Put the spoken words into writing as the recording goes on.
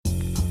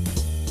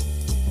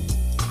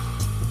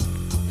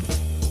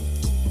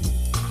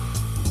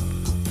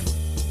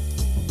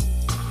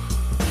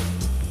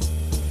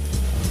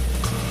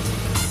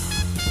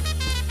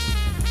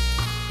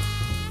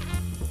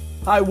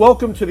Hi,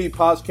 welcome to the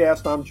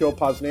podcast. I'm Joe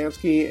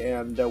Posnanski,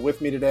 and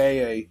with me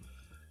today, a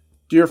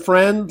dear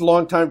friend,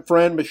 longtime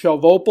friend, Mechelle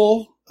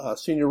Vopel,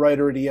 senior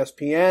writer at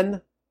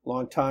ESPN,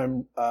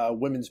 longtime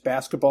women's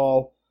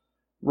basketball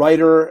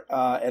writer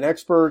and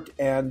expert.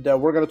 And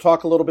we're going to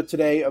talk a little bit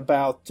today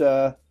about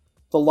the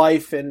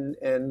life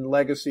and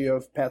legacy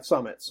of Pat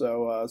Summitt.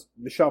 So,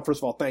 Mechelle,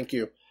 first of all, thank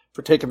you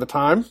for taking the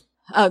time.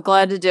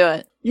 Glad to do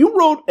it. You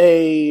wrote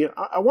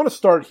I want to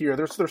start here.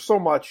 There's so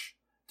much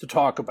to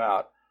talk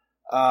about.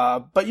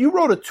 But you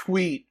wrote a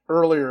tweet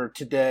earlier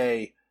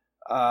today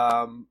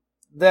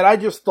that I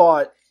just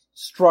thought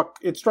struck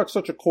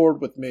such a chord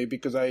with me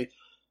because I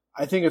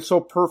think it so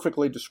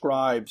perfectly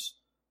describes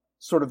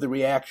sort of the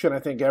reaction I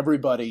think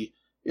everybody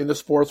in the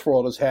sports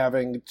world is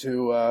having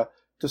to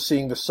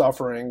seeing the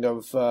suffering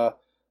of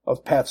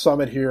Pat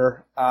Summitt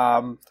here.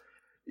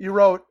 You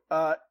wrote,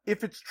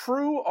 if it's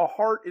true, a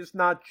heart is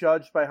not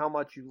judged by how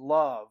much you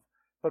love,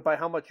 but by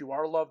how much you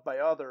are loved by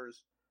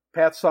others.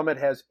 Pat Summitt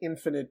has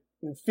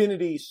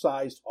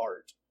infinity-sized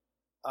heart,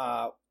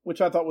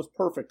 which I thought was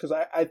perfect because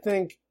I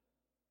think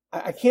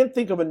I can't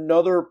think of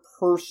another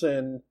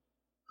person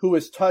who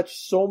has touched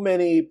so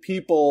many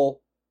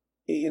people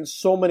in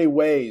so many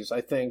ways, I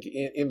think,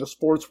 in the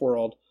sports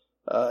world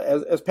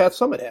as Pat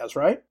Summitt has,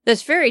 right?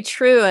 That's very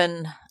true.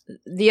 And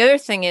the other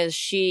thing is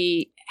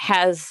she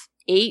has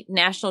 8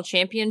 national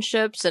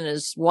championships and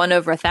has won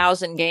over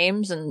 1,000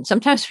 games. And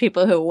sometimes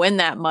people who win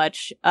that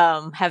much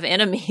have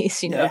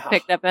enemies,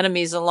 picked up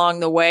enemies along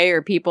the way,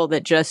 or people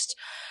that just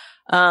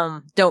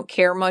don't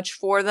care much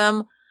for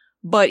them.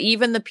 But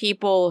even the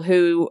people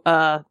who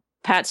Pat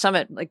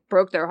Summitt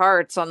broke their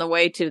hearts on the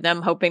way to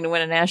them hoping to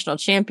win a national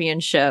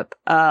championship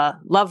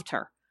loved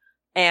her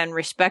and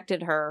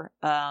respected her.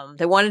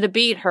 They wanted to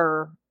beat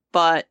her,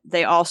 but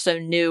they also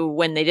knew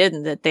when they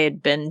didn't that they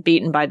had been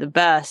beaten by the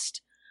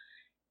best.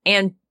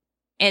 And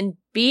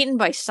beaten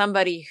by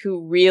somebody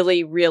who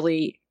really,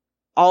 really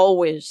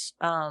always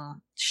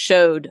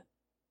showed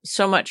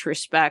so much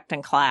respect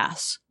and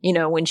class.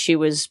 When she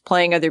was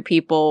playing other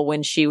people,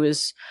 when she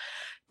was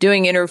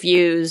doing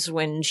interviews,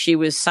 when she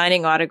was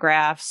signing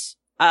autographs.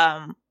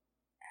 I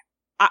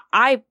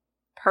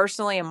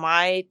personally, in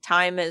my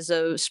time as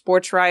a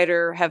sports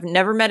writer, have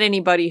never met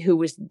anybody who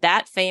was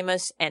that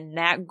famous and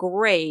that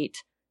great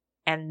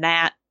and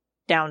that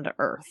down to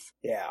earth.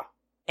 Yeah.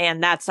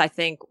 And that's, I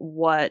think,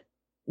 what,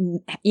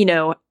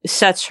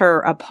 sets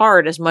her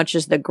apart as much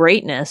as the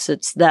greatness.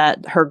 It's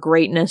that her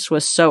greatness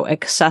was so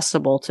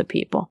accessible to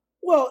people.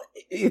 Well,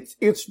 it's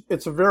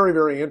a very,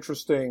 very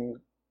interesting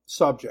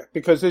subject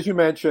because, as you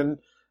mentioned,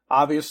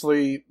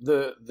 obviously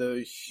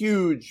the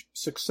huge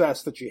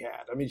success that she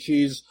had. I mean,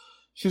 she's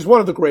one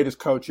of the greatest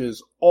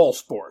coaches all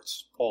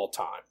sports, all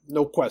time.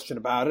 No question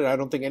about it. I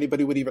don't think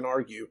anybody would even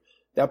argue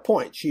that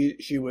point.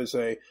 She was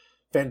a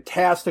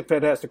fantastic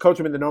coach.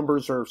 I mean, the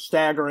numbers are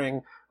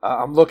staggering.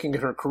 I'm looking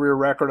at her career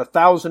record,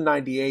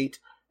 1,098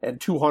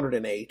 and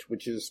 208,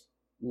 which is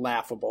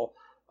laughable.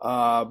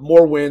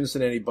 More wins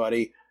than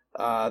anybody.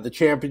 The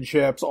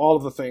championships, all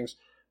of the things.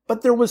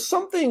 But there was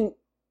something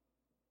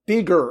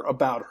bigger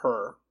about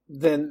her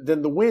than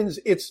the wins.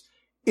 It's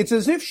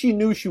as if she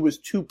knew she was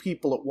two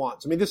people at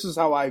once. I mean, this is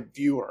how I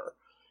view her.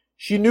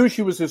 She knew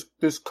she was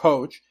this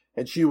coach,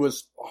 and she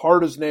was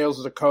hard as nails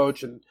as a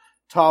coach and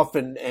tough,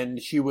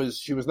 and she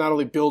was not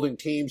only building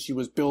teams, she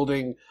was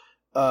building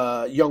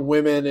young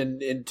women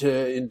and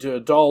into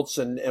adults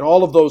and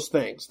all of those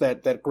things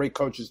that great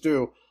coaches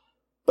do.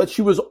 But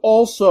she was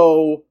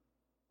also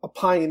a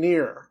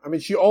pioneer. I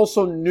mean, she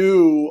also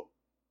knew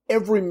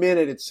every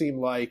minute, it seemed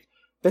like,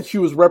 that she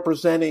was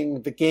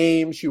representing the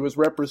game. She was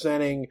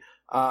representing,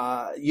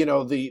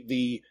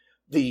 the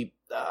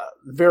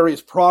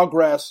various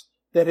progress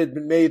that had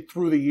been made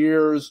through the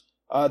years,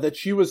 that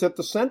she was at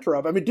the center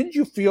of. I mean, didn't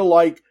you feel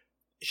like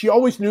she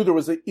always knew there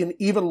was an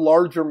even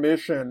larger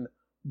mission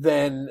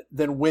than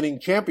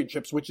winning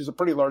championships, which is a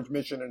pretty large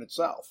mission in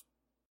itself?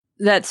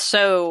 That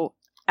so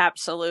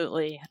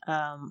absolutely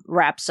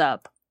wraps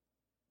up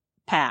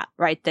Pat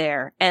right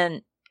there.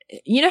 And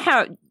you know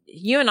how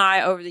you and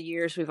I, over the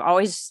years, we've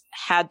always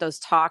had those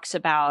talks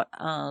about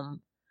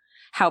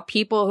how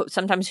people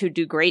sometimes who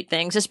do great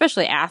things,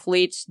 especially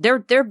athletes,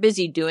 they're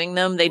busy doing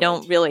them. They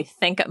don't really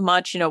think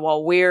much,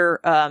 while we're,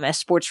 as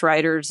sports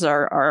writers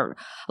are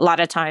a lot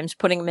of times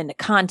putting them into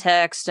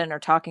context and are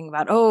talking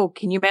about, oh,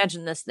 can you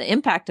imagine this, the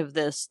impact of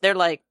this? They're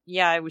like,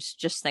 yeah, I was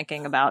just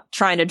thinking about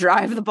trying to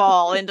drive the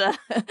ball into,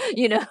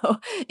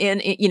 trying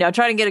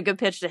to get a good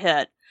pitch to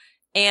hit.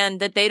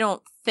 And that they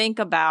don't think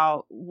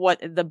about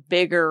what the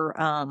bigger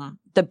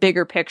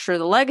picture,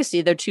 the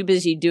legacy. They're too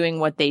busy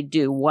doing what they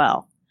do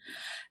well.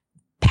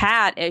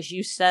 Pat, as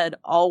you said,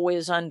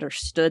 always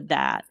understood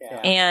that. Yeah.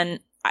 And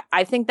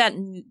I think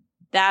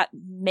that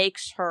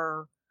makes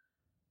her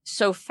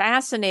so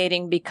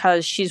fascinating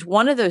because she's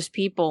one of those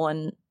people.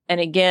 And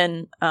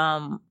again,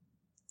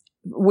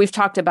 we've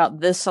talked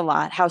about this a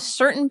lot, how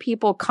certain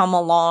people come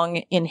along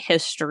in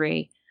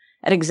history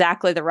at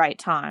exactly the right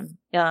time.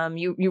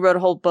 You wrote a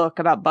whole book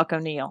about Buck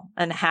O'Neil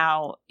and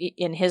how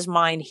in his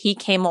mind, he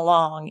came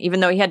along, even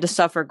though he had to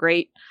suffer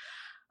great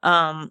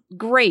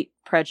great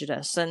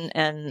prejudice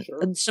and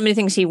Sure. so many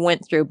things he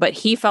went through, but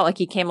he felt like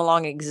he came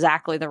along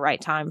exactly the right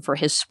time for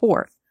his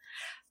sport.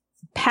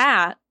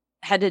 Pat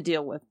had to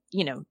deal with,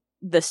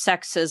 the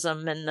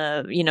sexism and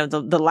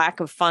the lack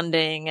of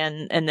funding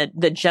and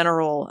the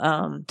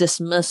general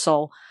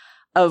dismissal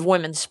of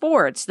women's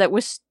sports that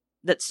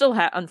still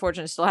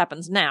unfortunately still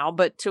happens now,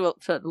 but to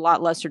a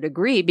lot lesser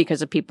degree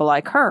because of people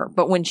like her.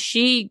 But when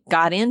she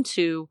got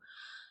into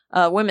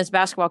women's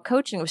basketball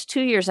coaching, it was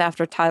 2 years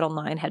after Title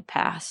IX had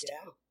passed.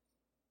 Yeah.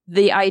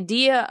 The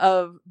idea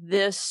of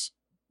this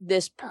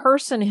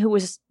person who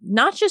was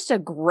not just a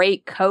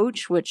great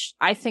coach, which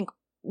I think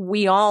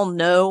we all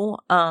know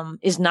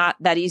is not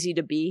that easy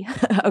to be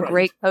a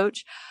great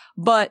coach,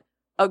 but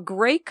a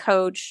great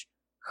coach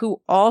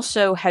who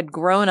also had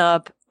grown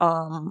up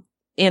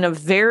in a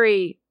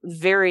very,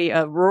 very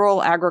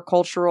rural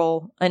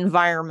agricultural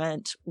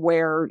environment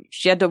where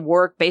she had to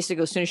work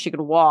basically as soon as she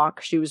could walk.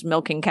 She was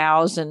milking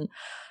cows and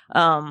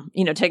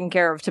taking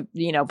care of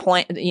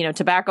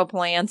tobacco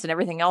plants and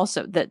everything else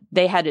that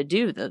they had to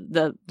do.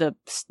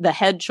 The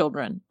head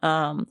children.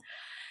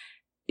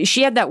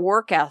 She had that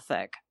work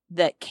ethic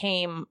that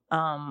came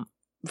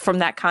from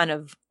that kind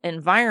of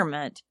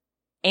environment,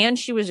 and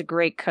she was a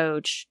great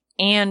coach,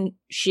 and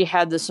she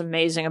had this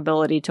amazing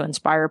ability to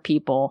inspire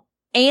people.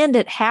 And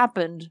it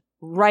happened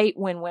right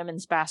when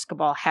women's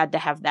basketball had to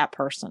have that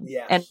person.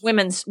 Yes. And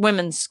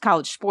women's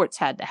college sports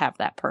had to have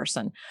that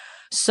person.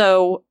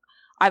 So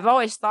I've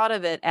always thought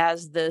of it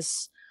as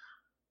this,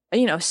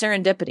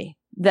 serendipity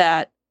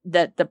that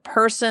the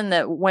person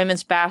that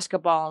women's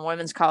basketball and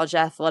women's college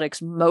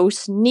athletics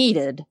most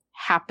needed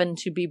happened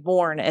to be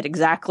born at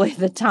exactly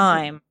the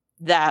time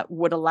that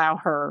would allow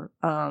her,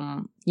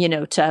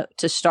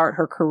 to start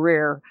her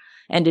career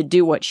and to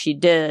do what she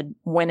did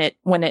when it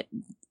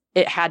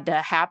had to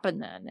happen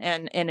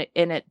then.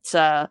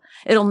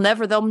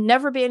 There'll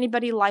never be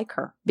anybody like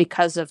her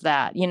because of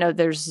that.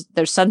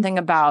 There's something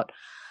about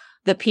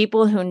the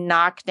people who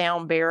knock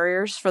down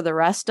barriers for the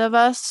rest of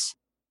us.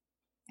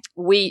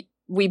 We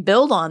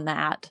build on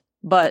that,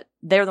 but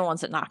they're the ones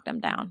that knock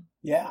them down.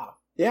 Yeah.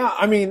 Yeah.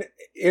 I mean,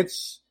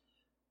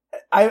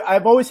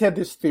 I've always had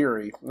this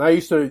theory, and I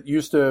used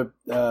to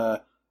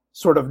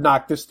sort of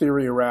knock this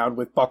theory around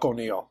with Buck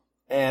O'Neil.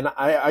 And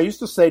I used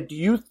to say, do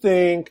you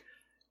think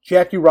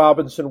Jackie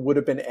Robinson would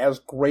have been as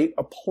great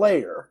a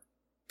player,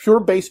 pure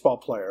baseball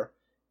player,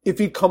 if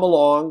he'd come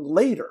along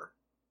later?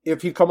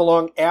 If he'd come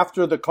along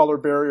after the color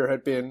barrier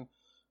had been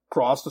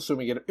crossed,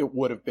 assuming it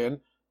would have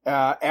been,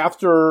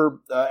 after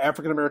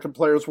African-American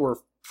players were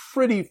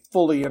pretty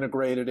fully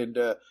integrated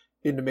into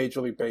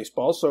Major League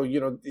Baseball, so,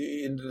 into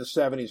the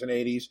 70s and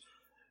 80s,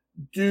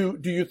 do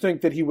you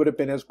think that he would have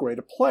been as great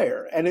a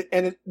player?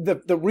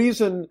 The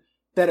reason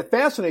that it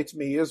fascinates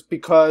me is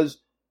because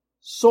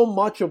so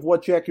much of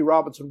what Jackie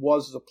Robinson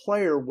was as a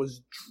player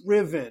was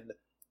driven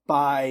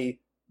by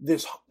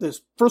this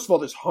first of all,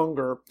 this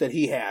hunger that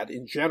he had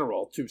in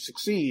general to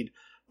succeed,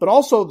 but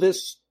also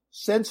this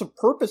sense of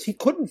purpose. He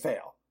couldn't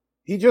fail.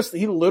 He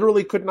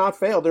literally could not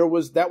fail.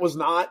 That was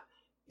not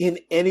in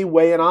any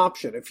way an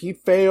option. If he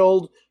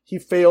failed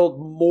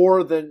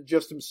more than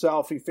just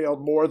himself. He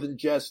failed more than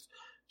just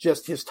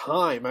his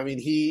time. I mean,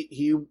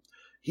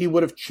 he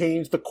would have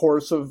changed the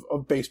course of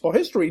baseball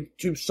history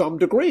to some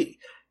degree.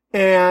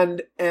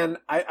 And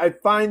I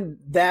find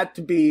that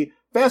to be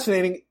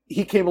fascinating.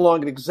 He came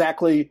along at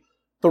exactly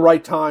the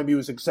right time. He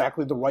was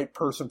exactly the right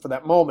person for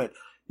that moment.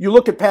 You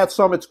look at Pat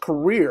Summitt's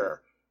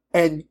career,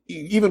 and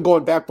even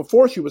going back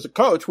before she was a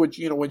coach, which,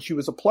 when she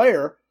was a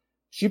player,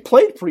 she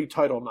played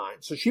pre-Title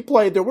IX. So she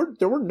played, there were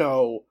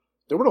no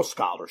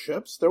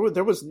scholarships. There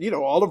was,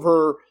 all of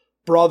her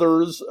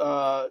brothers,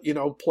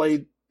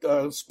 played,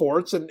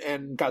 sports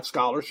and got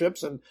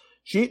scholarships, and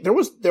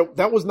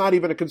that was not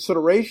even a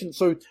consideration.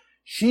 So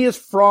she is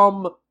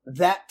from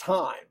that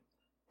time.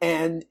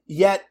 And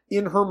yet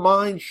in her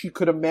mind, she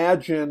could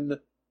imagine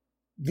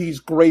these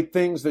great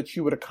things that she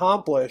would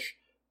accomplish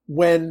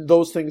when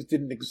those things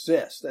didn't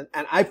exist. And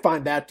I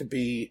find that to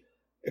be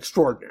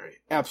extraordinary,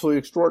 absolutely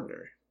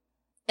extraordinary.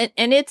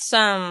 And it's,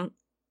 I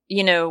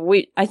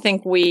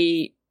think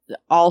we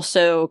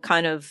also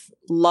kind of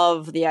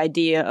love the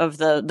idea of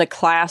the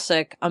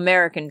classic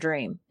American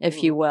dream,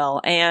 if you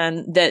will.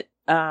 And that,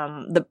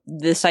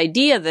 this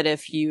idea that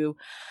if you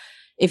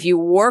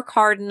work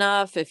hard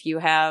enough, if you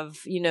have,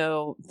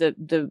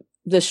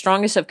 the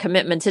strongest of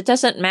commitments, it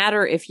doesn't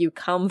matter if you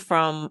come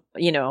from,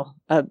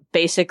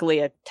 basically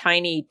a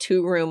tiny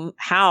 2-room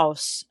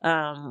house,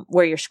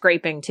 where you're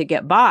scraping to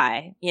get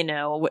by,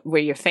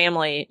 where your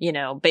family,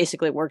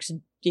 basically works,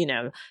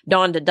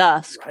 dawn to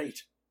dusk. Right.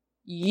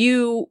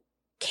 You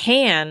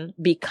can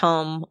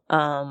become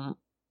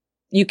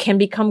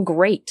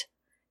great.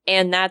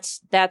 And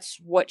that's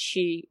what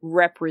she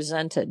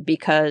represented,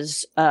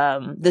 because,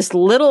 this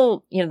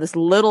little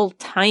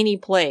tiny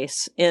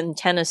place in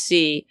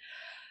Tennessee,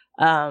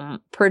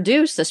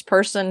 produced this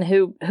person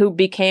who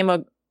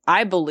became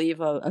I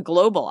believe a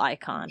global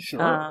icon.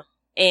 Sure.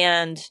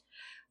 And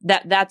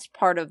that's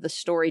part of the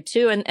story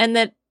too.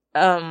 And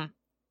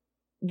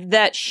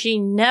that she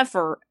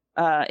never,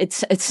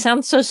 it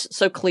sounds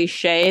so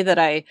cliche that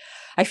I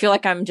feel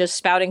like I'm just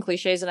spouting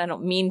cliches, and I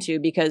don't mean to,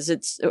 because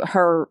it's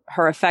her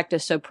effect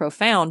is so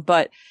profound.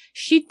 But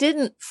she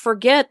didn't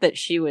forget that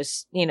she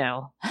was,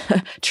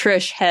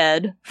 Trish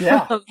Head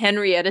from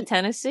Henrietta,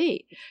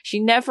 Tennessee. She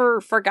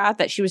never forgot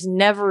that. She was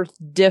never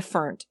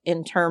different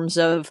in terms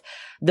of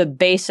the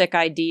basic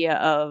idea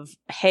of,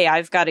 hey,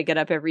 I've got to get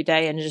up every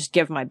day and just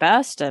give my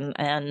best,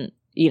 and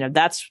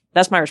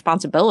that's my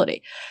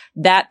responsibility.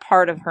 That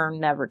part of her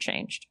never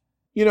changed.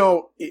 I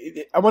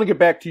want to get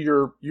back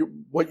to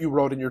what you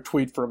wrote in your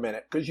tweet for a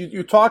minute, because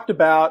you talked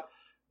about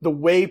the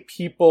way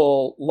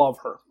people love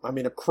her. I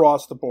mean,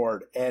 across the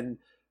board. And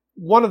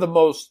one of the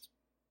most,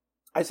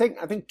 I think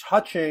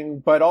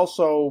touching, but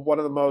also one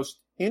of the most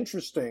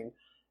interesting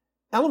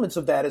elements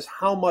of that is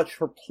how much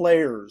her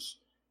players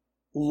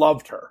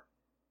loved her.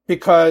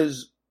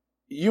 Because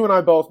you and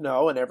I both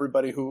know, and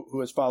everybody who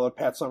has followed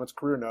Pat Summitt's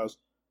career knows,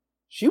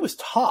 she was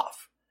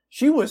tough.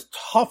 She was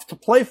tough to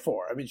play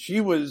for. I mean,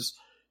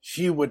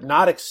 she would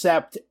not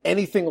accept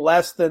anything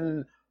less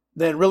than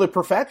really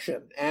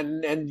perfection.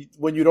 And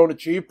when you don't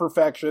achieve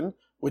perfection,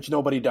 which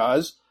nobody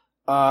does,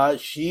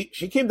 she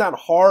came down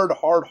hard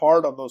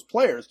on those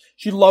players.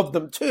 She loved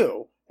them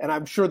too, and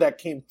I'm sure that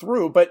came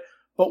through. But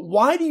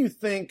why do you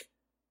think,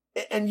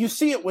 and you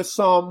see it with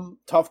some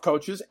tough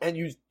coaches and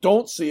you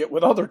don't see it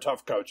with other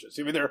tough coaches.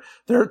 I mean,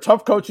 there are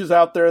tough coaches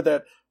out there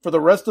that for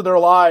the rest of their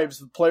lives,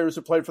 the players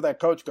who played for that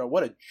coach go,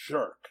 what a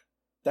jerk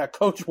that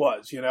coach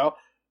was,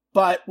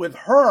 But with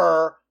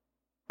her,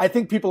 I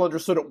think people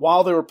understood it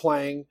while they were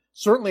playing,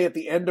 certainly at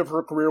the end of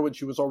her career when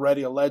she was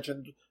already a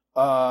legend,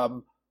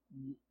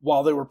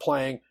 while they were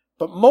playing.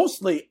 But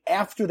mostly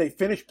after they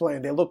finished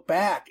playing, they look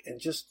back and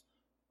just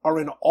are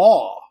in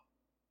awe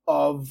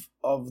of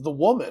the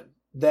woman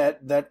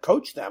that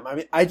coached them. I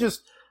mean, I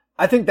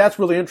think that's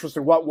really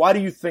interesting. Why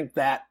do you think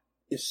that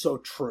is so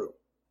true?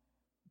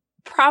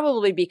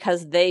 Probably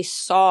because they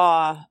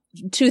saw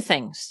two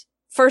things.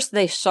 First,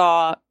 they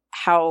saw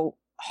how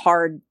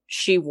hard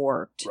she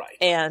worked. Right.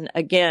 And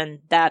again,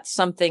 that's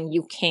something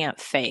you can't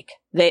fake.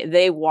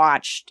 They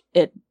watched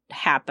it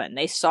happen.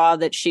 They saw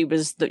that she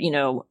was,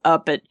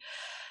 up at,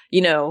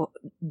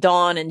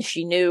 dawn, and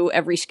she knew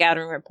every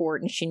scouting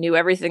report, and she knew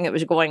everything that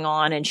was going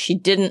on, and she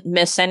didn't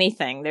miss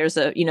anything. There's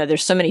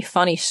so many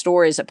funny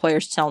stories that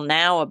players tell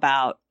now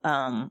about,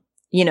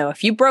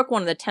 if you broke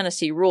one of the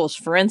Tennessee rules,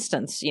 for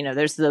instance,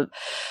 there's the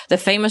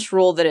famous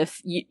rule that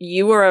if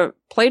you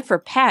played for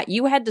Pat,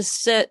 you had to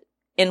sit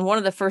in one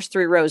of the first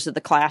 3 rows of the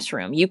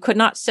classroom. You could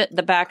not sit in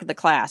the back of the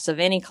class, of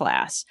any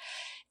class.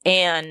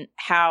 And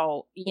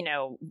how,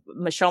 Mechelle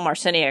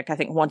Marciniak, I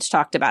think, once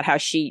talked about how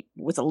she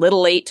was a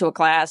little late to a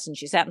class and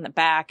she sat in the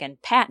back,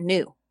 and Pat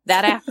knew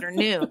that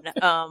afternoon,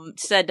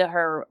 said to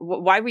her,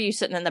 why were you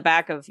sitting in the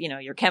back of,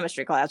 your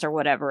chemistry class or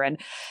whatever? And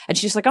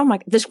she's like, oh my,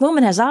 this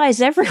woman has eyes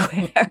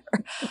everywhere.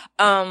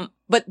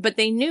 But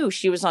they knew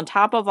she was on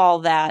top of all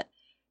that.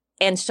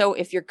 And so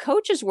if your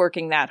coach is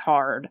working that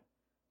hard,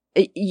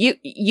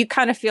 you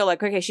kind of feel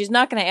like, okay, she's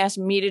not going to ask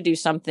me to do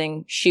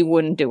something she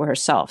wouldn't do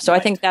herself. So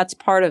right. I think that's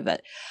part of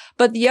it.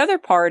 But the other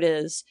part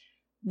is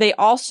they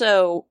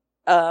also,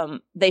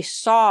 they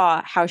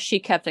saw how she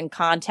kept in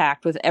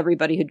contact with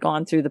everybody who'd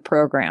gone through the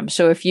program.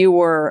 So if you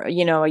were,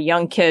 a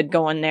young kid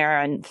going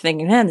there and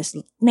thinking,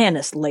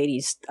 this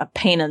lady's a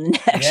pain in the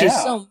neck. Yeah.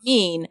 She's so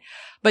mean.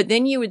 But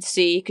then you would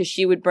see, because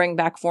she would bring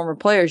back former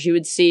players, you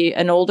would see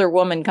an older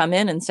woman come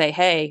in and say,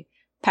 hey,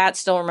 Pat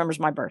still remembers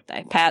my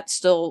birthday. Pat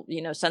still,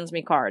 sends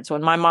me cards.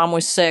 When my mom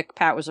was sick,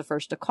 Pat was the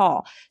first to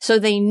call. So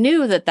they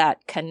knew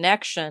that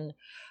connection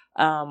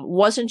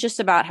wasn't just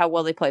about how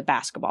well they played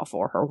basketball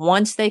for her.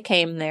 Once they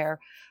came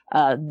there,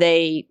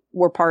 they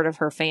were part of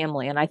her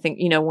family. And I think,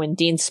 when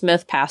Dean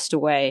Smith passed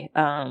away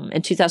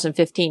in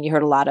 2015, you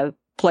heard a lot of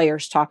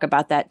players talk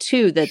about that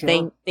too, that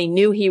sure. they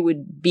knew he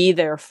would be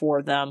there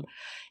for them.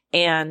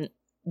 And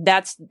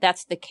that's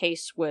the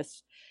case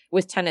with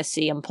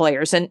Tennessee and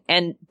players.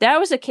 And that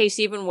was a case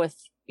even with,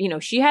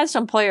 she had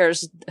some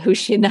players who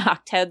she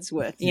knocked heads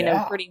with,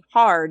 pretty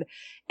hard.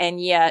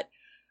 And yet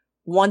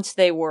once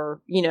they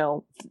were,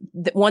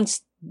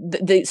 once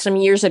some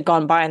years had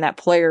gone by and that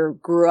player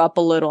grew up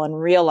a little and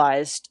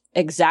realized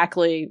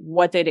exactly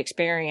what they'd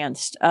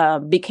experienced,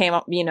 became,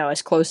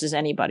 as close as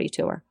anybody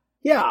to her.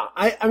 Yeah.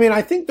 I mean,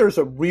 I think there's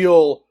a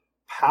real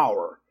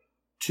power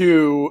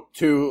to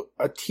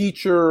a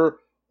teacher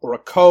or a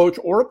coach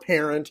or a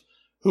parent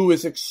who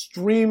is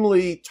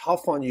extremely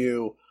tough on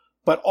you,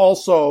 but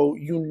also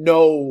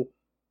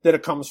that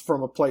it comes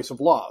from a place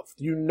of love.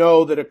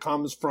 That it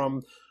comes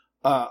from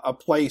a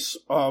place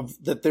of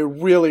that they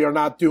really are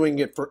not doing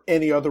it for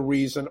any other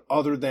reason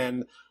other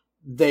than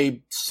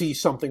they see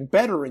something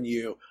better in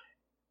you.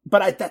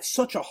 But that's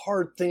such a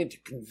hard thing to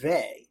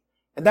convey.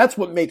 And that's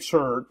what makes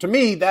her, to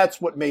me, that's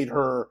what made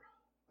her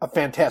a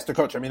fantastic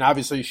coach. I mean,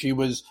 obviously she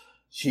was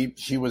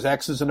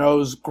X's and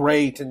O's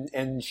great,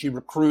 and she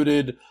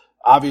recruited.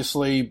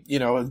 Obviously,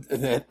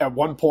 at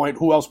one point,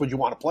 who else would you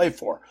want to play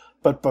for?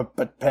 But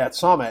Pat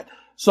Summitt.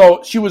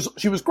 So she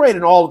was great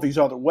in all of these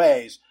other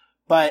ways.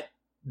 But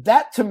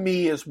that to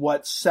me is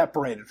what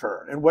separated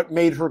her and what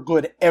made her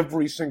good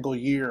every single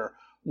year.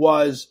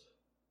 Was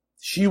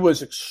she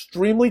was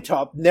extremely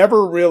tough,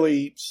 never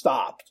really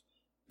stopped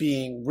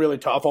being really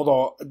tough,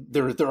 although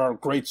there are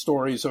great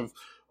stories of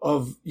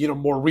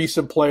more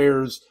recent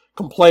players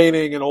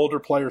complaining and older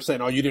players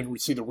saying, "Oh, you didn't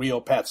see the real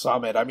Pat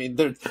Summitt." I mean,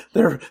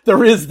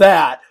 there is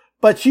that,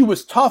 but she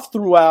was tough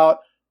throughout.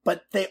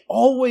 But they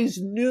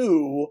always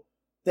knew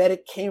that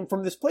it came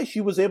from this place. She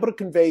was able to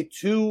convey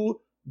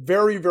two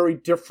very, very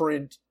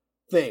different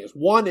things.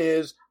 One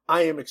is,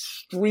 I am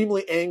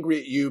extremely angry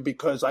at you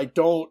because I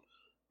don't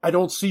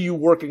see you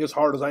working as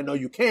hard as I know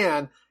you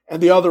can.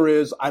 And the other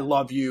is, I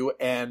love you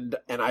and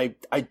I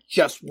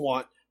just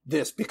want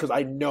this because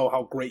I know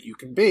how great you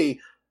can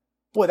be.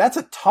 Boy, that's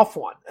a tough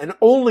one. And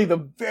only the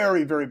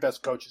very, very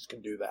best coaches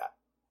can do that.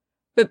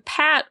 But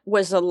Pat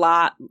was a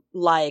lot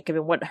like, I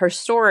mean, what her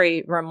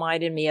story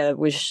reminded me of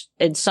was,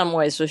 in some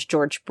ways, was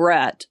George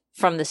Brett,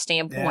 from the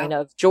standpoint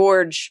of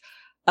George,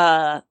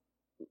 had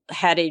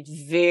a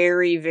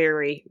very,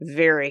 very,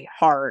 very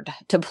hard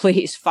to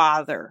please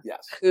father,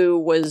 who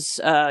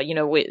was, I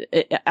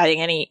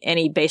think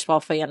any baseball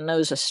fan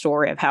knows a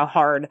story of how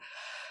hard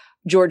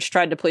George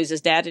tried to please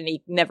his dad, and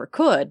he never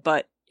could,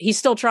 but he's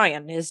still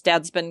trying. His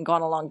dad's been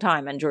gone a long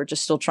time, and George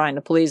is still trying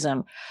to please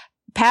him.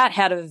 Pat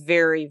had a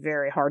very,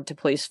 very hard to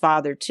please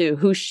father too,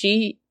 who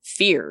she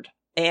feared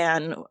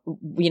and,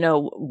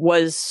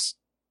 was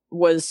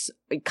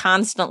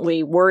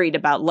constantly worried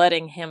about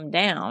letting him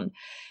down.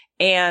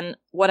 And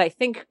what I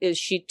think is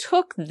she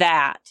took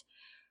that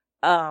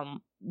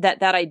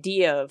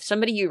idea of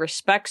somebody you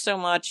respect so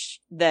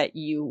much that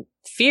you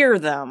fear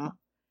them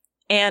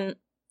and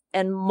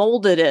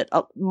molded it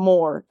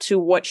more to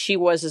what she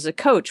was as a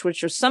coach,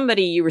 which was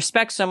somebody you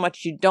respect so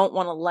much you don't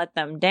want to let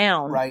them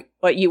down, right?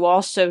 But you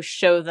also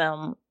show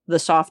them the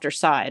softer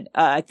side.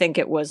 I think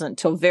it wasn't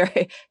until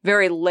very,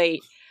 very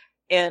late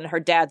in her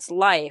dad's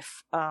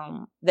life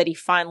that he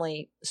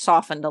finally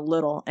softened a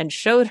little and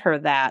showed her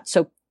that.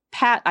 So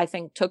Pat, I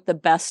think, took the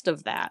best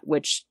of that,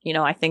 which,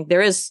 I think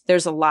there's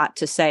a lot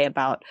to say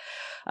about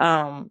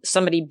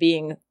somebody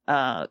being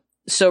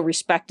so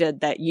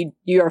respected that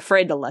you're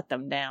afraid to let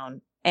them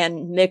down,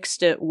 and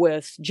mixed it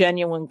with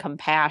genuine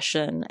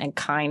compassion and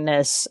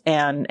kindness.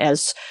 And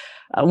as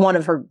one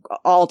of her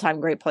all-time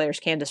great players,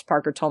 Candace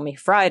Parker, told me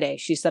Friday,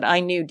 she said, I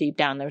knew deep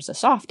down there was a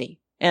softie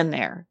in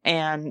there.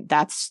 And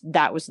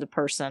that was the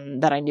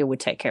person that I knew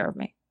would take care of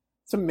me.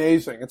 It's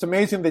amazing. It's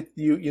amazing that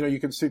you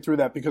can see through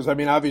that, because, I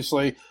mean,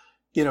 obviously,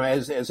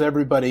 as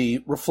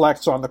everybody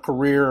reflects on the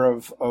career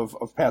of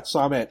Pat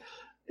Summitt,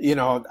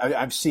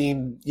 I've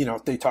seen,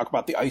 they talk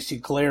about the icy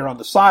glare on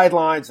the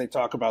sidelines. They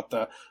talk about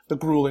the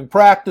grueling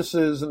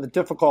practices and the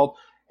difficult.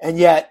 And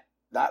yet,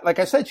 like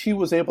I said, she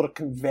was able to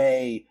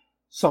convey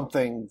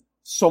something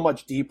so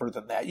much deeper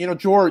than that.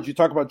 George, you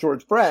talk about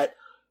George Brett.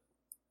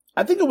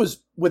 I think it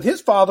was with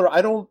his father.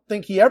 I don't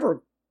think he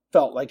ever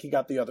felt like he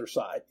got the other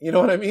side. You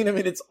know what I mean? I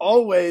mean, it's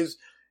always,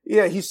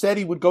 he said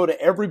he would go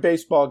to every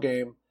baseball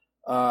game,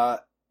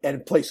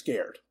 and play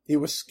scared. He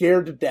was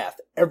scared to death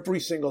every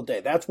single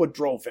day. That's what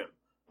drove him.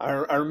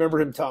 I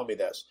remember him telling me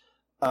this.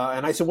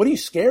 And I said, what are you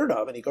scared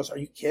of? And he goes, are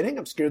you kidding?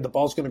 I'm scared the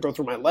ball's going to go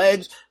through my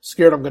legs.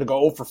 Scared I'm going to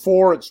go 0 for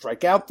 4 and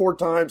strike out 4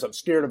 times. I'm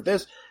scared of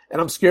this. And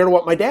I'm scared of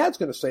what my dad's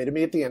going to say to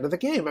me at the end of the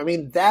game. I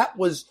mean,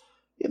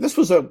 this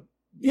was a,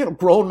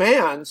 grown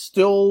man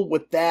still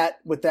with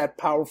that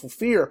powerful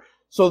fear.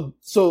 So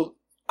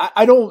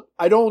I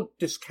don't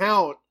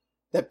discount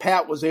that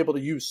Pat was able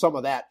to use some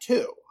of that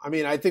too. I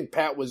mean, I think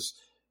Pat was,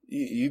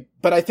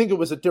 but I think it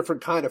was a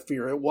different kind of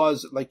fear. It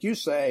was, like you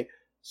say,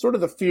 sort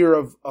of the fear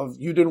of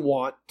you didn't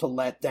want to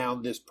let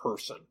down this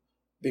person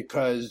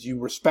because you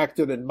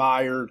respected,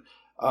 admired,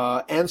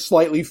 and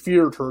slightly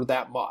feared her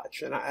that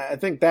much. And I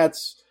think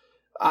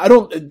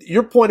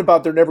your point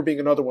about there never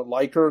being another one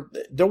like her,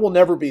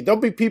 there'll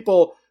be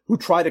people who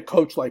try to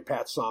coach like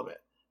Pat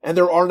Summitt. And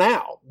there are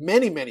now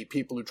many, many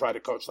people who try to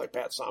coach like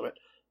Pat Summitt,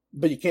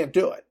 but you can't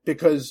do it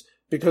because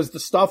the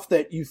stuff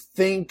that you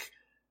think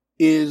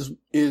is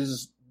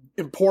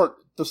important,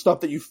 the stuff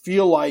that you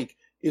feel like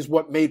is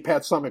what made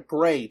Pat Summitt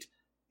great,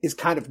 is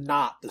kind of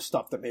not the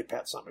stuff that made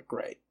Pat Summitt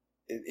great,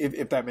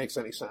 if that makes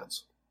any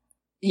sense.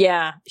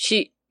 Yeah,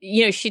 she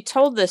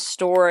told this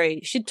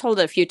story. She told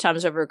it a few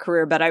times over her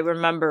career, but I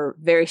remember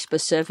very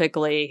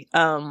specifically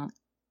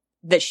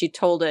that she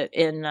told it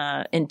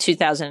in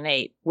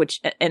 2008,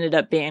 which ended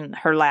up being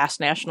her last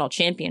national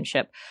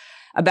championship.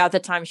 About the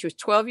time she was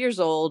 12 years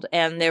old,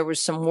 and there was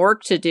some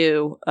work to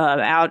do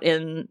out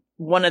in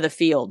one of the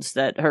fields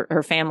that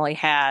her family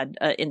had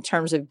in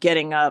terms of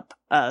getting up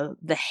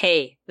the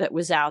hay that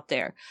was out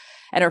there.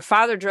 And her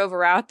father drove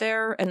her out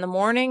there in the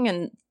morning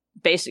and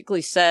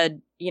basically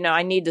said,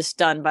 I need this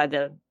done by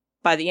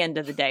the end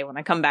of the day when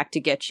I come back to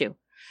get you.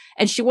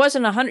 And she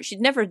wasn't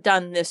she'd never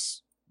done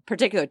this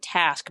particular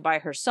task by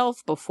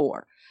herself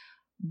before,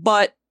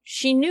 but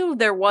she knew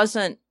there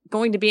wasn't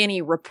going to be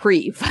any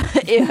reprieve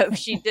if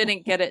she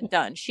didn't get it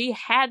done. She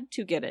had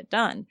to get it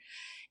done.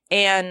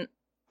 And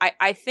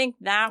I think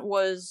that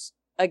was,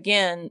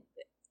 again,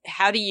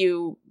 how do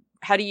you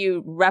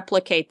you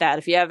replicate that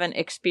if you haven't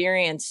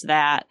experienced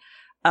that?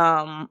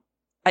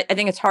 I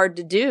think it's hard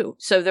to do.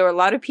 So there were a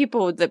lot of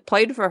people that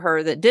played for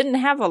her that didn't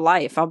have a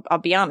life. I'll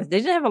be honest. They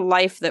didn't have a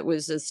life that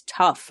was as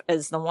tough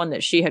as the one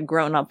that she had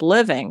grown up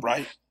living.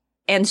 Right.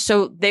 And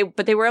so they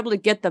were able to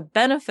get the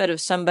benefit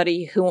of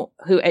somebody who,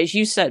 as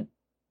you said,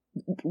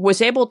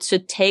 was able to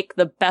take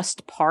the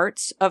best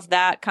parts of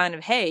that kind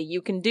of, hey,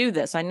 you can do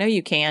this. I know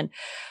you can,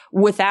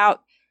 without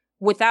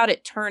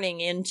it turning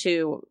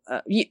into,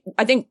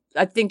 I think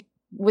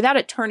without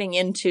it turning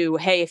into,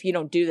 hey, if you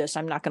don't do this,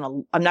 I'm not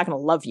going to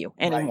love you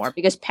anymore. Right.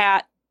 Because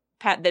Pat,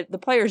 the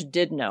players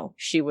did know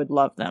she would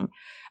love them.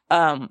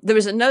 There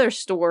was another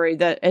story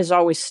that has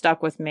always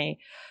stuck with me,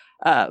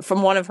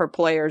 from one of her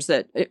players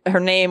that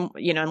her name,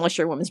 unless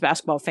you're a women's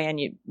basketball fan,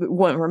 you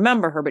wouldn't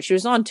remember her, but she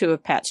was on 2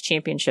 of Pat's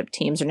championship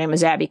teams. Her name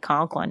was Abby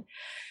Conklin.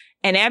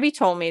 And Abby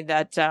told me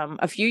that,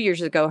 a few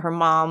years ago, her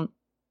mom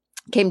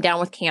came down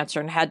with cancer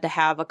and had to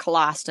have a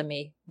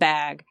colostomy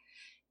bag.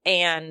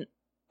 And,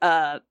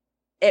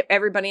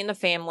 everybody in the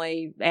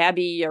family,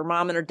 Abby, her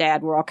mom and her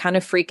dad, were all kind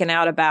of freaking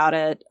out about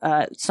it.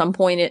 At some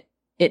point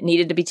it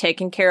needed to be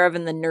taken care of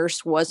and the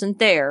nurse wasn't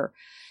there.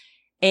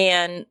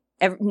 And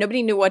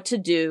nobody knew what to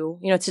do.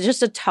 It's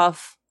just a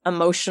tough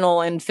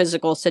emotional and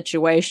physical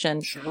situation.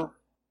 Sure.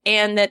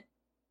 And that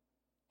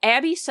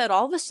Abby said,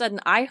 all of a sudden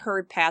I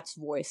heard Pat's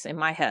voice in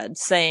my head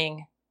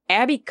saying,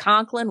 Abby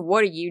Conklin,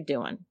 what are you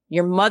doing?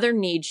 Your mother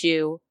needs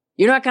you.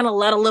 You're not going to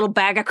let a little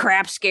bag of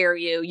crap scare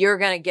you. You're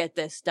going to get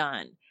this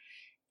done.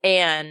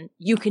 And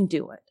you can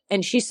do it.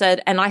 And she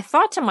said, and I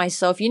thought to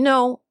myself,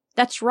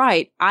 that's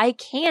right. I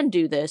can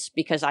do this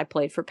because I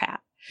played for Pat.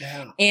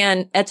 Yeah.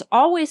 And it's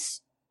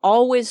always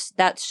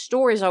that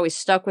story's always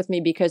stuck with me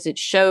because it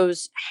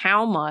shows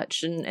how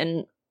much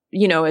and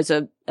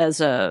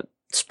as a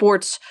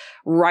sports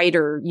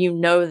writer,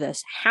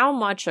 this, how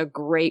much a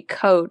great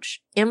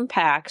coach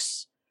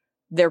impacts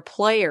their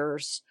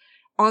players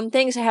on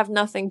things that have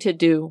nothing to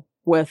do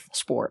with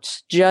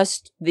sports,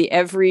 just the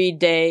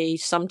everyday,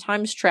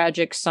 sometimes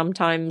tragic,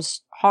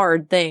 sometimes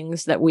hard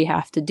things that we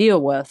have to deal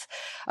with.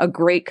 A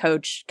great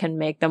coach can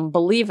make them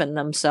believe in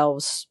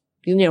themselves,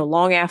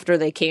 long after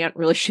they can't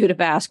really shoot a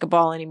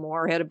basketball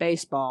anymore or hit a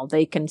baseball.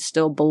 They can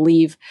still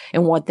believe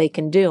in what they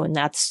can do. And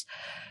that's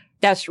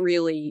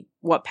really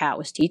what Pat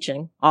was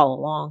teaching all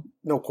along.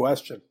 No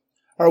question.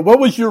 All right. What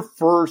was your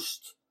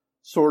first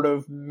sort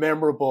of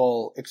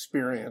memorable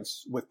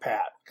experience with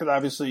Pat? Because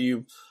obviously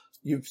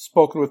you've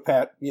spoken with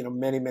Pat,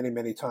 many, many,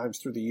 many times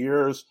through the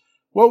years.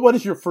 What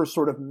is your first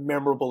sort of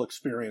memorable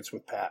experience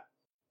with Pat?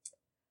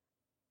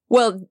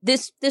 Well,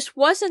 this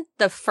wasn't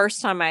the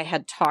first time I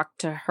had talked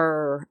to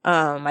her.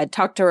 I'd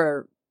talked to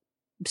her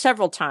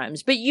several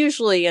times, but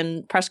usually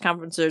in press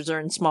conferences or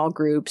in small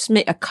groups,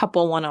 a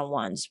couple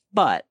one-on-ones.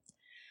 But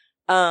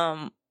in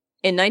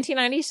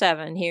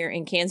 1997 here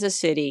in Kansas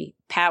City,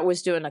 Pat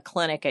was doing a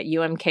clinic at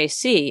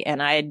UMKC,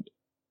 and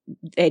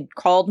they'd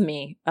called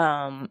me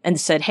and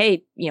said,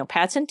 hey,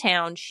 Pat's in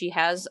town. She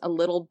has a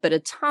little bit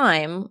of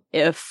time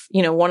if,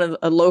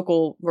 a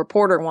local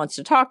reporter wants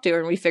to talk to her,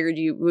 and we figured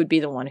you would be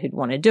the one who'd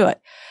want to do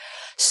it.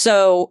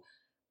 So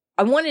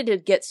I wanted to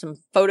get some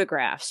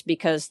photographs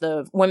because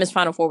the women's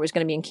Final Four was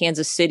going to be in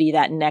Kansas City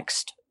that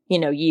next,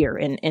 year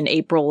in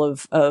April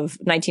of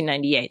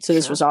 1998. So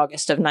this was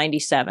August of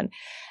 97.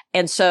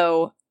 And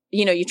so,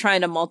 you're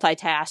trying to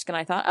multitask. And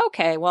I thought,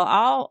 okay,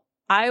 well,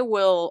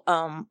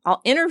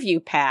 I'll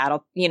interview Pat.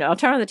 I'll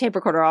turn on the tape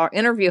recorder. I'll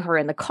interview her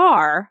in the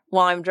car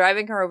while I'm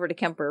driving her over to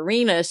Kemper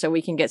Arena so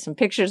we can get some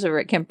pictures of her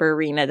at Kemper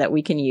Arena that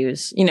we can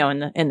use, in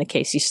the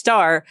KC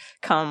Star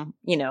come,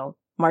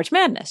 March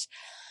Madness.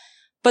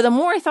 But the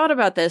more I thought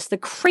about this, the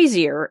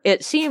crazier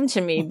it seemed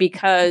to me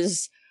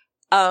because,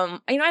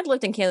 I'd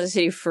lived in Kansas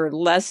City for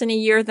less than a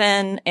year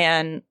then.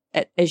 And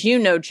as you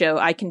know, Joe,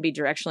 I can be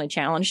directionally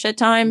challenged at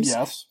times.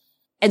 Yes.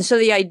 And so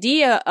the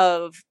idea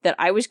of that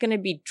I was going to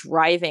be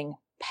driving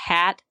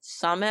Pat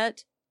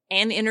Summitt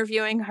and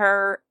interviewing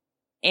her,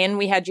 and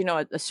we had,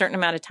 a certain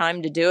amount of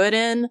time to do it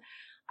in,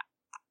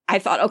 I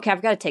thought, okay,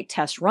 I've got to take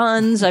test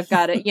runs. I've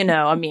got to,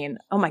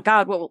 oh my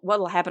God, what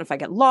will happen if I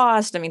get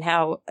lost?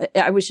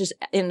 I was just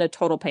in a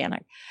total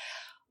panic.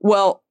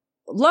 Well,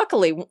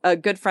 luckily, a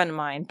good friend of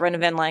mine, Brenda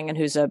Van Langen,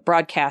 who's a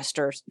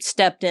broadcaster,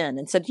 stepped in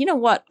and said, you know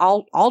what,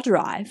 I'll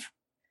drive.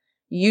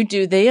 You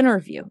do the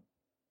interview.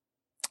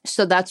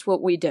 So that's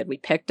what we did. We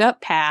picked up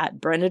Pat,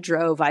 Brenda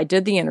drove, I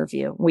did the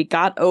interview. We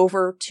got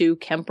over to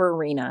Kemper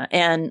Arena,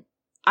 and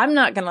I'm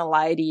not going to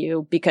lie to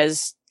you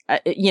because,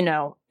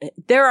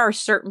 there are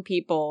certain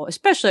people,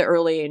 especially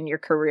early in your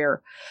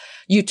career,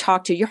 you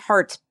talk to, your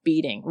heart's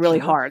beating really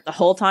hard the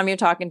whole time you're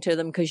talking to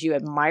them because you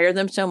admire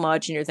them so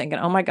much and you're thinking,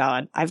 oh my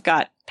God, I've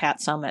got Pat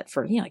Summitt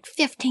for,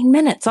 15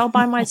 minutes all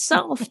by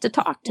myself to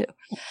talk to.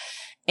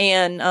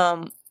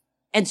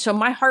 And so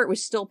my heart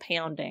was still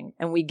pounding,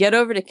 and we get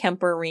over to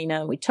Kemper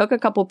Arena. We took a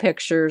couple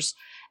pictures,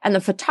 and the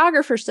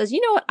photographer says,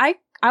 you know what?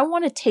 I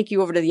want to take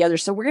you over to the other.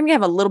 So we're going to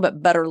have a little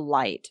bit better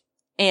light.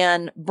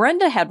 And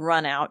Brenda had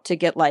run out to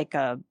get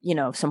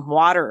some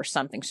water or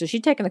something. So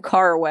she'd taken the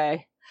car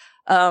away,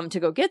 to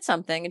go get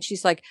something. And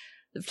she's like,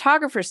 the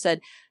photographer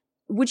said,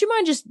 would you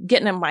mind just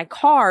getting in my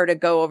car to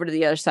go over to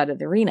the other side of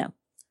the arena?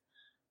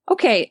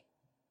 Okay.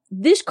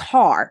 This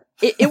car,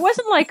 it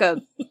wasn't like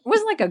a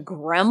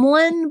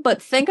gremlin,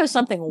 but think of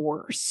something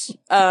worse.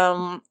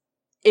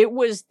 It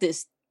was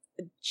this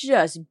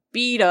just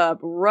beat up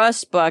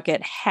rust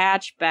bucket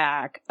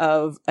hatchback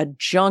of a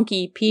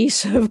junky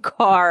piece of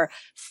car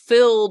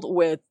filled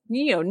with,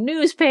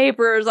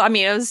 newspapers. I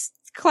mean, it was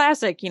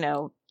classic,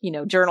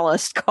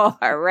 journalist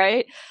car,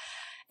 right?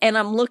 And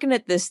I'm looking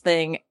at this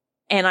thing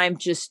and I'm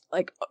just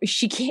like,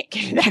 she can't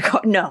get in that car.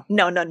 No.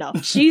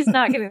 She's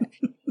not going to.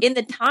 In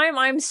the time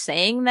I'm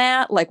saying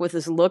that, like with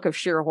this look of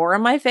sheer horror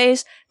on my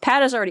face,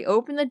 Pat has already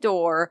opened the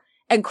door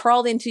and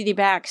crawled into the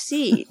back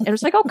seat. And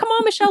was like, oh, come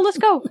on, Mechelle, let's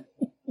go.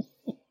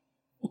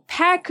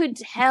 Pat could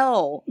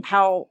tell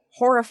how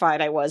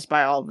horrified I was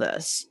by all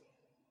this.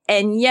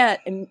 And yet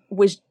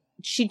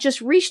she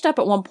just reached up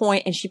at one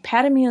point and she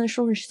patted me on the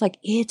shoulder and she's like,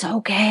 it's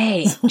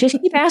okay.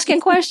 Just keep asking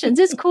questions.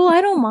 It's cool.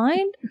 I don't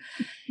mind.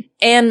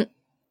 And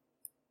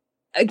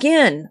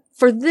again,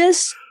 for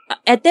this,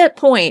 at that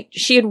point,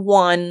 she had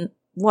won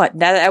she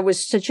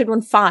had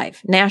won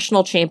 5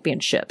 national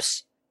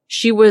championships.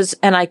 She was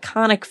an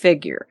iconic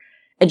figure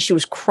and she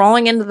was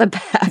crawling into the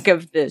back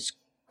of this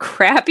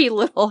crappy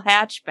little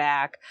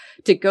hatchback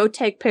to go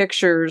take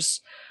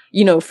pictures,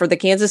 for the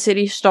Kansas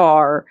City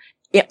Star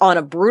on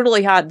a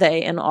brutally hot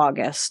day in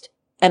August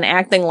and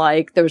acting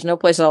like there was no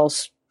place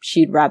else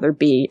she'd rather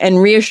be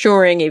and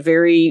reassuring a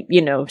very,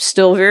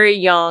 still very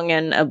young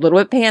and a little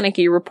bit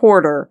panicky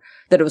reporter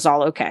that it was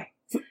all okay.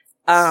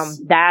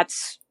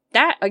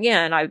 That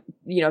again, I've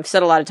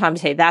said a lot of times,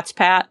 hey, that's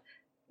Pat.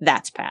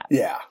 That's Pat.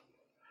 Yeah.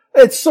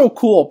 It's so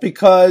cool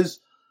because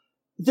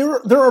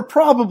there are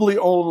probably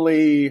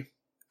only,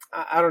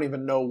 I don't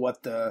even know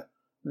what the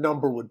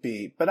number would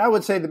be, but I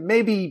would say that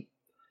maybe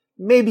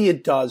a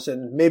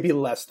dozen, maybe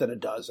less than a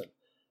dozen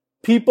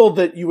people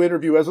that you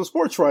interview as a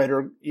sports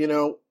writer,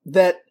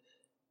 that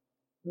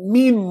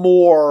mean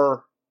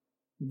more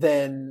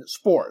than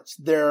sports.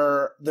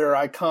 They're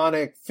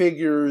iconic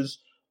figures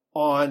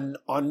on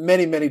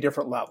many, many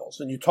different levels.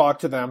 And you talk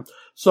to them.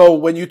 So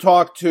when you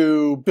talk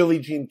to Billie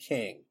Jean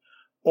King,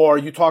 or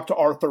you talk to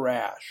Arthur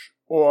Ashe,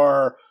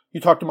 or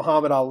you talk to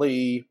Muhammad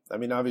Ali, I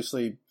mean,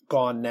 obviously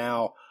gone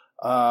now,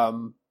 a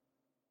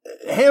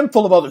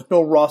handful of others,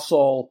 Bill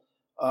Russell,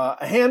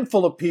 a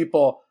handful of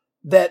people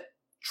that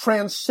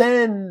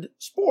transcend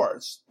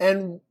sports.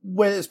 And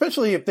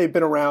especially if they've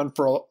been around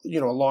for, a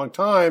long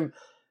time,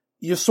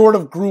 you sort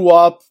of grew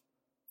up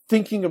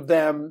thinking of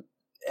them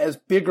as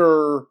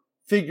bigger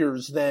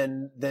figures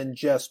than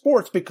just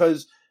sports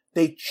because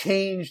they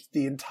changed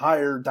the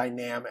entire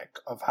dynamic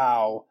of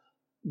how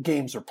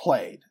games are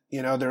played.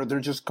 They're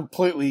just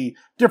completely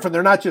different.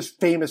 They're not just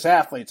famous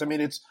athletes. I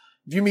mean, if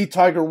you meet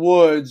Tiger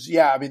Woods,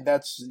 yeah, I mean,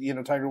 that's,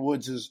 Tiger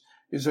Woods is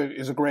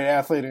a great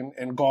athlete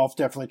and golf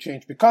definitely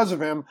changed because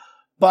of him,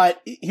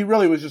 but he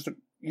really was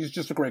he's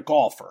just a great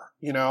golfer.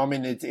 I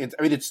mean,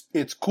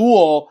 it's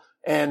cool.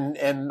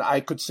 And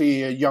I could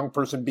see a young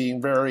person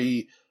being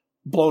very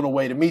blown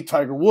away to meet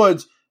Tiger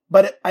Woods.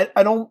 But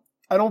I don't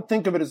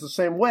think of it as the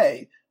same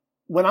way.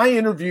 When I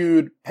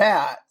interviewed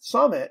Pat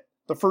Summitt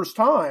the first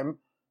time,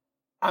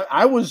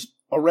 I was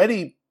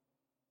already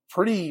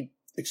pretty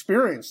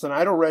experienced and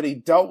I'd already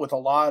dealt with a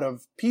lot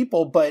of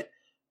people, but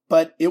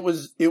it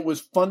was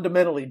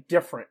fundamentally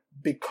different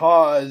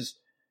because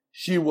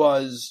she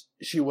was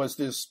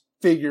this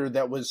figure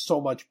that was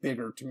so much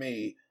bigger to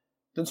me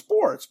than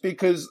sports.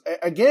 Because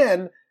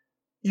again,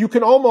 you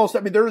can almost, I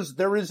mean,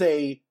 there is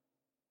a,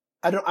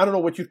 I don't know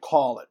what you'd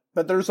call it,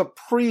 but there's a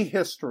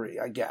prehistory,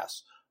 I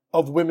guess,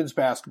 of women's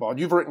basketball. And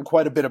you've written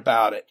quite a bit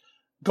about it,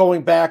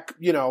 going back,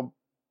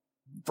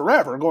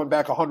 forever, going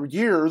back 100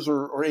 years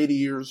or 80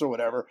 years or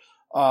whatever,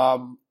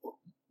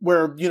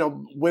 where,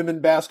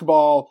 women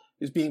basketball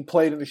is being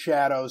played in the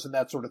shadows and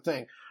that sort of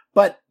thing.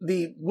 But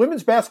the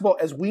women's basketball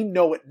as we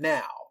know it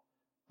now,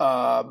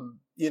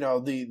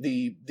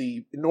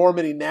 the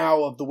enormity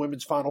now of the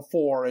women's Final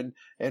Four and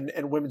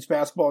women's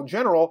basketball in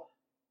general,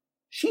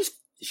 she's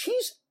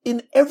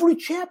in every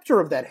chapter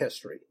of that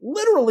history,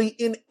 literally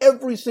in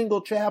every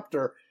single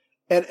chapter.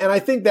 And I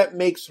think that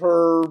makes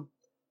her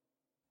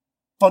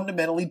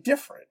fundamentally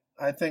different,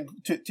 I think,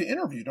 to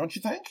interview, don't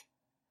you think?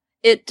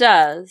 It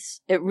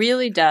does. It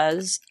really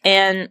does.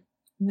 And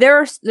there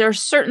are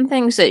certain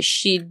things that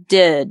she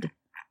did,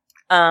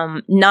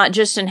 not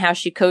just in how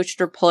she coached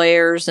her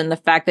players and the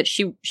fact that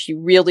she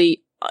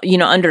really,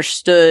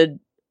 understood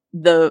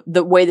the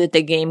way that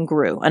the game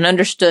grew and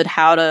understood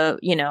how to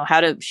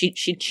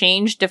she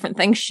changed different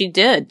things she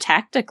did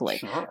tactically.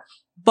 Sure.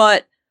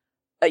 But,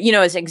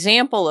 as an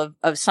example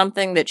of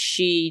something that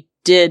she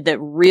did that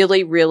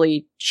really,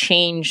 really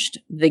changed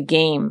the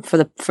game for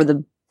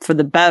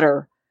the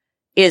better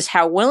is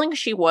how willing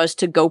she was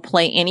to go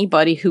play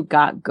anybody who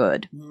got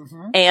good.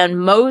 Mm-hmm. And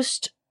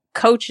most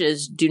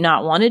coaches do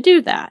not want to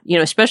do that,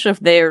 especially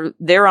if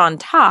they're on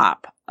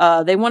top.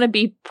 they want to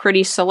be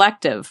pretty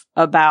selective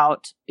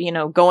about,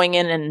 going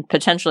in and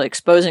potentially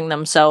exposing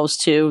themselves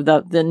to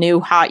the new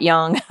hot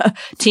young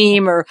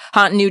team or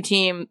hot new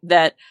team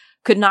that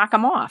could knock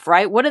them off,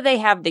 right? What do they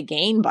have to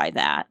gain by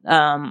that?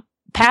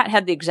 Pat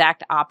had the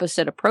exact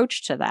opposite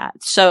approach to that.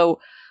 So,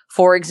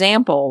 for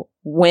example,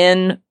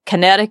 when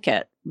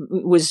Connecticut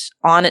was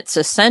on its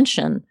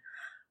ascension,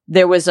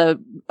 there was a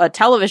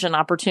television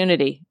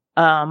opportunity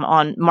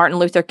on Martin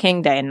Luther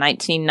King Day in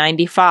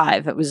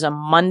 1995. It was a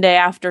Monday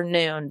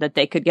afternoon that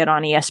they could get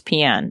on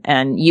ESPN.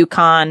 And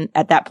UConn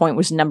at that point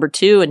was number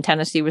 2 and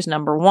Tennessee was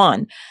number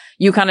 1.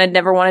 UConn had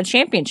never won a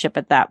championship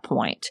at that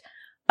point.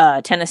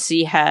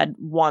 Tennessee had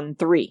won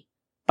 3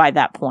 by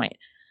that point.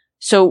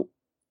 So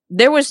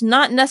there was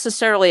not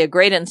necessarily a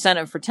great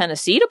incentive for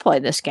Tennessee to play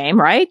this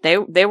game, right?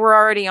 They were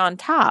already on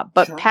top.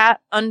 But sure. Pat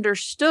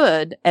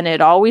understood and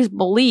had always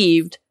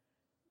believed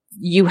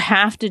you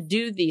have to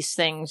do these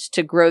things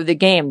to grow the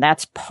game.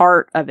 That's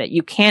part of it.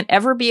 You can't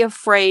ever be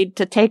afraid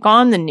to take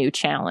on the new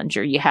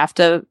challenger. You have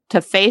to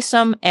face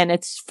them, and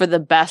it's for the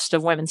best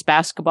of women's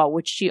basketball,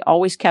 which she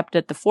always kept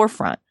at the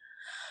forefront.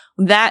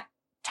 That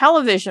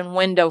television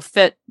window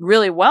fit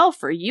really well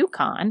for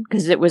UConn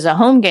because it was a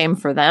home game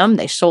for them.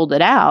 They sold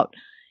it out.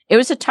 It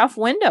was a tough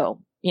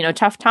window,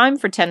 tough time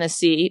for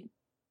Tennessee.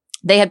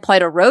 They had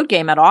played a road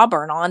game at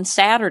Auburn on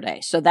Saturday.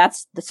 So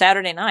that's the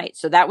Saturday night.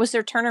 So that was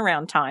their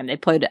turnaround time. They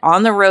played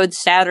on the road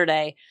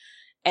Saturday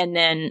and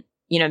then,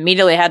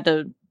 immediately had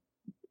to,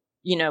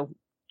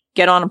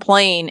 get on a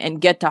plane and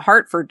get to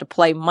Hartford to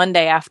play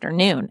Monday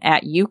afternoon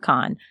at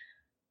UConn.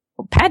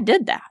 Well, Pat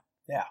did that.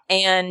 Yeah.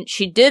 And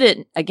she did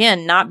it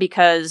again, not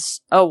because,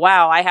 oh,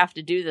 wow, I have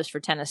to do this for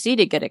Tennessee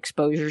to get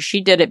exposure.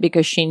 She did it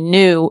because she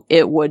knew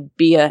it would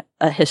be a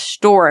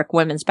historic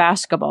women's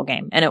basketball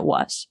game. And it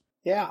was.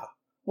 Yeah.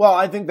 Well,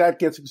 I think that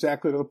gets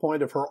exactly to the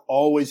point of her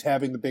always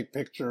having the big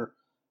picture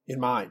in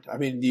mind. I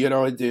mean,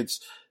 it's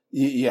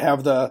you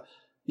have the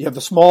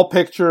small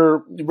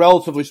picture,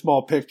 relatively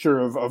small picture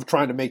of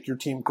trying to make your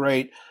team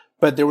great,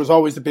 but there was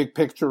always the big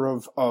picture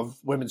of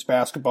women's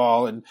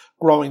basketball and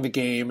growing the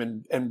game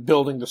and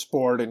building the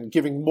sport and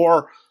giving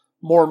more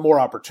and more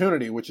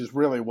opportunity, which is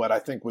really what I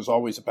think was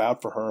always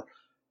about for her.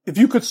 If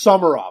you could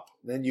sum her up,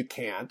 then you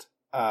can't,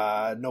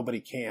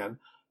 nobody can,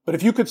 but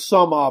if you could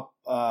sum up,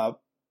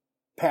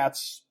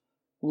 Pat's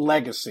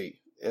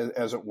legacy,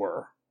 as it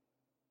were,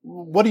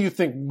 what do you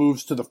think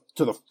moves to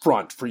the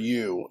front for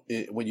you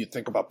when you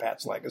think about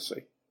Pat's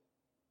legacy?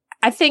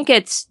 I think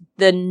it's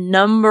the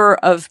number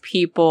of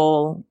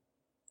people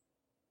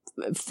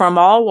from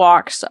all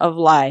walks of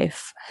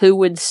life who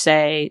would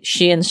say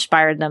she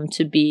inspired them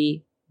to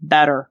be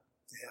better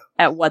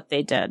at what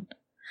they did.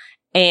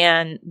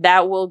 And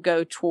that will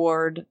go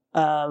toward,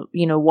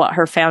 what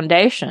her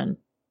foundation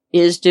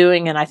is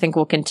doing, and I think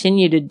will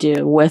continue to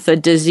do with a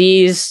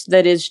disease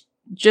that is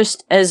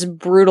just as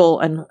brutal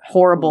and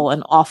horrible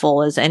and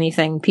awful as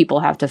anything people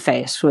have to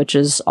face, which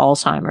is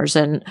Alzheimer's.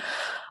 And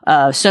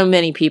so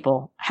many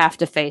people have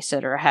to face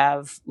it or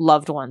have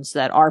loved ones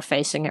that are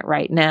facing it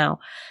right now.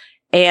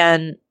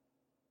 And,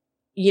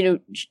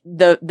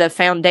 the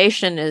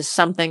foundation is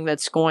something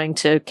that's going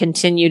to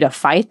continue to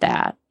fight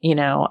that,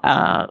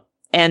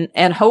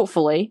 and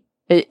hopefully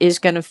it is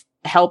going to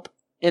help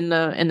in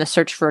the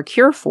search for a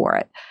cure for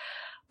it.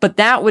 But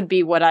that would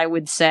be what I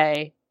would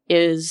say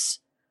is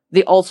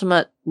the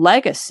ultimate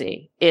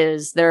legacy.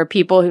 Is there are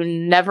people who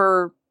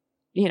never,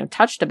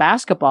 touched a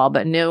basketball,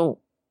 but knew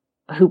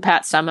who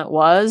Pat Summitt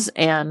was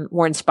and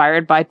were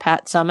inspired by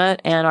Pat Summitt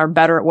and are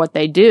better at what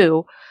they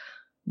do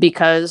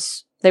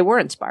because they were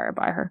inspired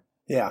by her.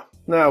 Yeah.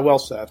 No, well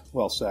said.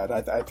 Well said.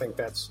 I think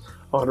that's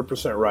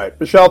 100% right.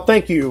 Mechelle,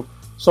 thank you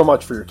so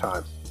much for your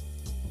time.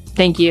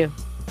 Thank you.